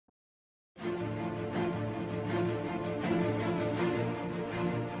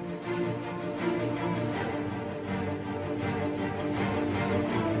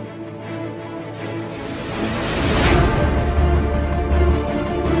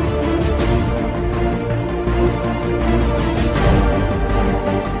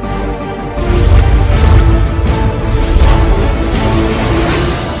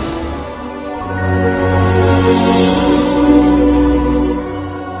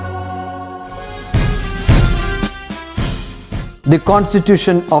The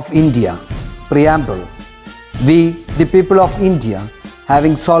Constitution of India. Preamble. We, the people of India,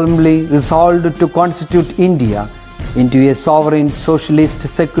 having solemnly resolved to constitute India into a sovereign, socialist,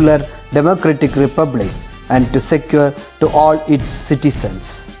 secular, democratic republic and to secure to all its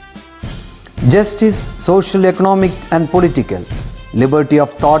citizens justice, social, economic and political, liberty of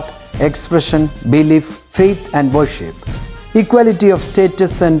thought, expression, belief, faith and worship, equality of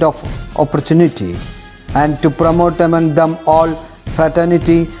status and of opportunity, and to promote among them all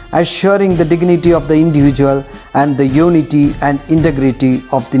fraternity, assuring the dignity of the individual and the unity and integrity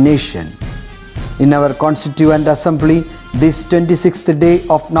of the nation. In our Constituent Assembly, this 26th day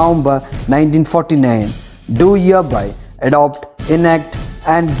of November 1949, do hereby adopt, enact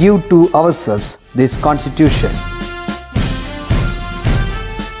and give to ourselves this Constitution.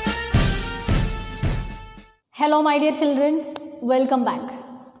 Hello my dear children, welcome back.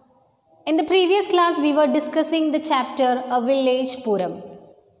 In the previous class we were discussing the chapter A Village Pooram.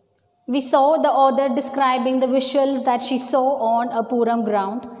 We saw the author describing the visuals that she saw on a Pooram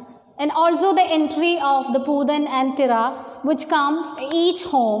ground and also the entry of the Pudan and Tira which comes each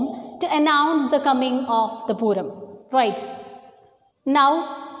home to announce the coming of the Pooram. Right.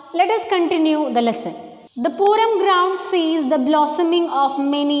 Now let us continue the lesson. The Pooram ground sees the blossoming of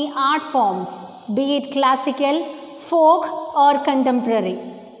many art forms, be it classical, folk or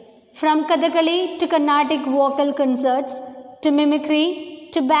contemporary. From Kathakali to Carnatic vocal concerts, to mimicry,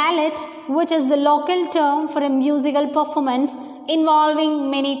 to ballet, which is the local term for a musical performance involving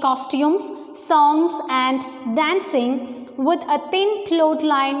many costumes, songs and dancing with a thin plot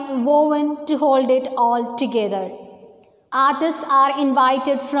line woven to hold it all together. Artists are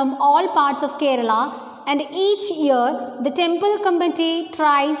invited from all parts of Kerala and each year the temple committee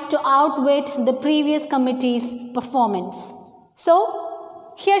tries to outwit the previous committee's performance. So,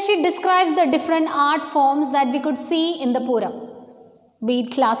 here she describes the different art forms that we could see in the Pooram, be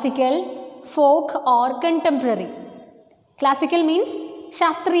it classical, folk or contemporary. Classical means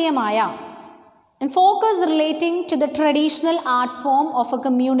Shastriya Maya and folk is relating to the traditional art form of a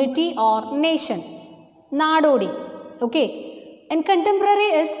community or nation, Nadodi. Okay. And contemporary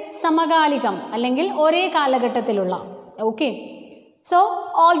is Samagalikam, allengil ore kalagattatilulla. Okay. So,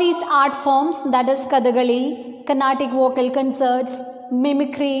 all these art forms, that is Kathakali, Carnatic vocal concerts,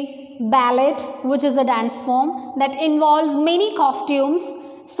 mimicry, ballet, which is a dance form that involves many costumes,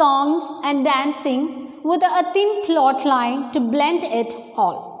 songs and dancing with a thin plot line to blend it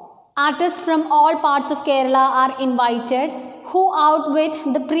all. Artists from all parts of Kerala are invited who outwit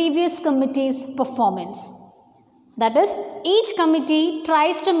the previous committee's performance. That is, each committee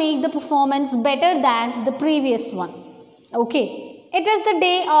tries to make the performance better than the previous one. Okay. It is the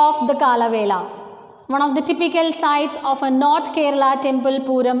day of the Kalavela. One of the typical sights of a North Kerala temple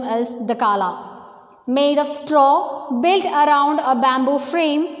Pooram is the Kala. Made of straw, built around a bamboo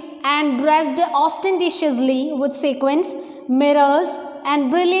frame and dressed ostentatiously with sequins, mirrors and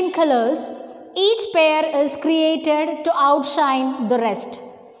brilliant colors, each pair is created to outshine the rest.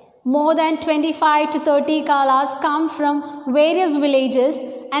 More than 25 to 30 Kalas come from various villages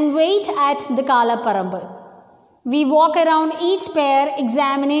and wait at the Kala Parambu. We walk around each pair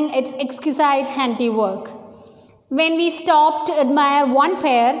examining its exquisite handiwork. When we stop to admire one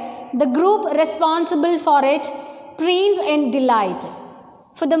pair, the group responsible for it preens in delight.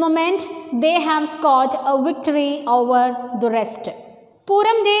 For the moment, they have scored a victory over the rest.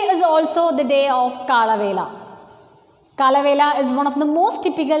 Pooram Day is also the day of Kalavela. Kalavela is one of the most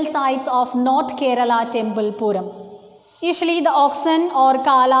typical sights of North Kerala temple Pooram. Usually the oxen or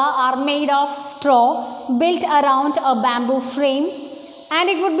kala are made of straw built around a bamboo frame and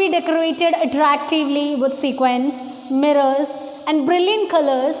it would be decorated attractively with sequins, mirrors and brilliant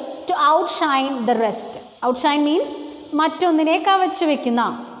colors to outshine the rest. Outshine means mattonnine kavachu vekkuna.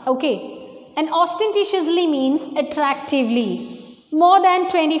 Okay. And ostentatiously means attractively. More than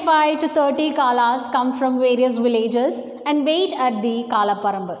 25 to 30 kalas come from various villages and wait at the Kala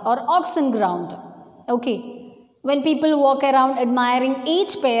Parambar or oxen ground. Okay. When people walk around admiring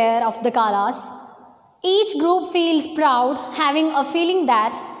each pair of the Kalas, each group feels proud, having a feeling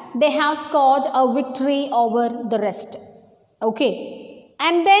that they have scored a victory over the rest. Okay.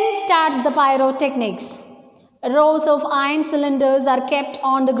 And then starts the pyrotechnics. Rows of iron cylinders are kept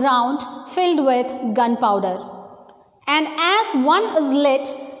on the ground filled with gunpowder. And as one is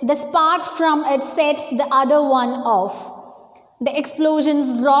lit, the spark from it sets the other one off. The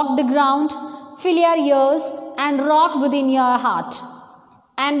explosions rock the ground, fill your ears and rock within your heart.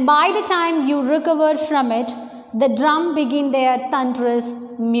 And by the time you recover from it, the drum begin their thunderous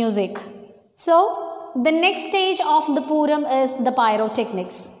music. So, the next stage of the Pooram is the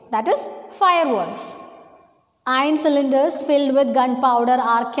pyrotechnics, that is fireworks. Iron cylinders filled with gunpowder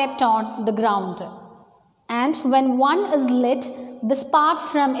are kept on the ground. And when one is lit, the spark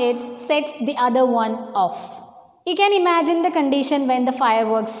from it sets the other one off. You can imagine the condition when the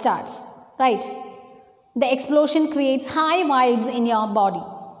fireworks starts, right? The explosion creates high vibes in your body.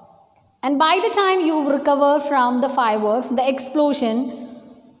 And by the time you recover from the fireworks, the explosion,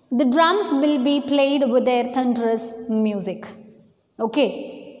 the drums will be played with their thunderous music.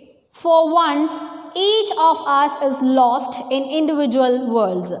 Okay. For once, each of us is lost in individual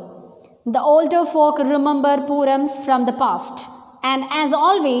worlds. The older folk remember Poorams from the past, and as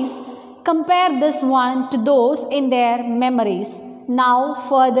always, compare this one to those in their memories, now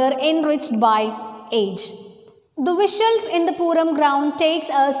further enriched by age. The visuals in the Pooram ground takes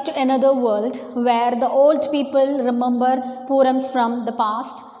us to another world where the old people remember Poorams from the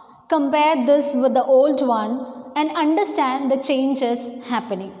past, compare this with the old one and understand the changes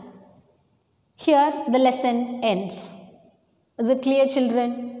happening. Here the lesson ends. Is it clear,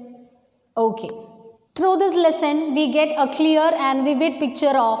 children? Okay. Through this lesson, we get a clear and vivid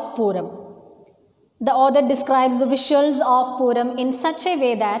picture of Pooram. The author describes the visuals of Pooram in such a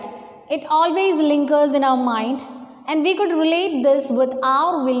way that it always lingers in our mind, and we could relate this with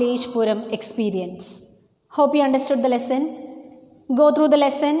our village Pooram experience. Hope you understood the lesson. Go through the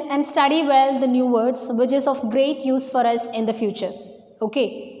lesson and study well the new words, which is of great use for us in the future.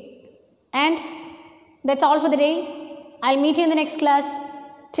 Okay. And that's all for the day. I'll meet you in the next class.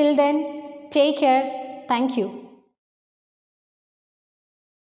 Till then, take care. Thank you.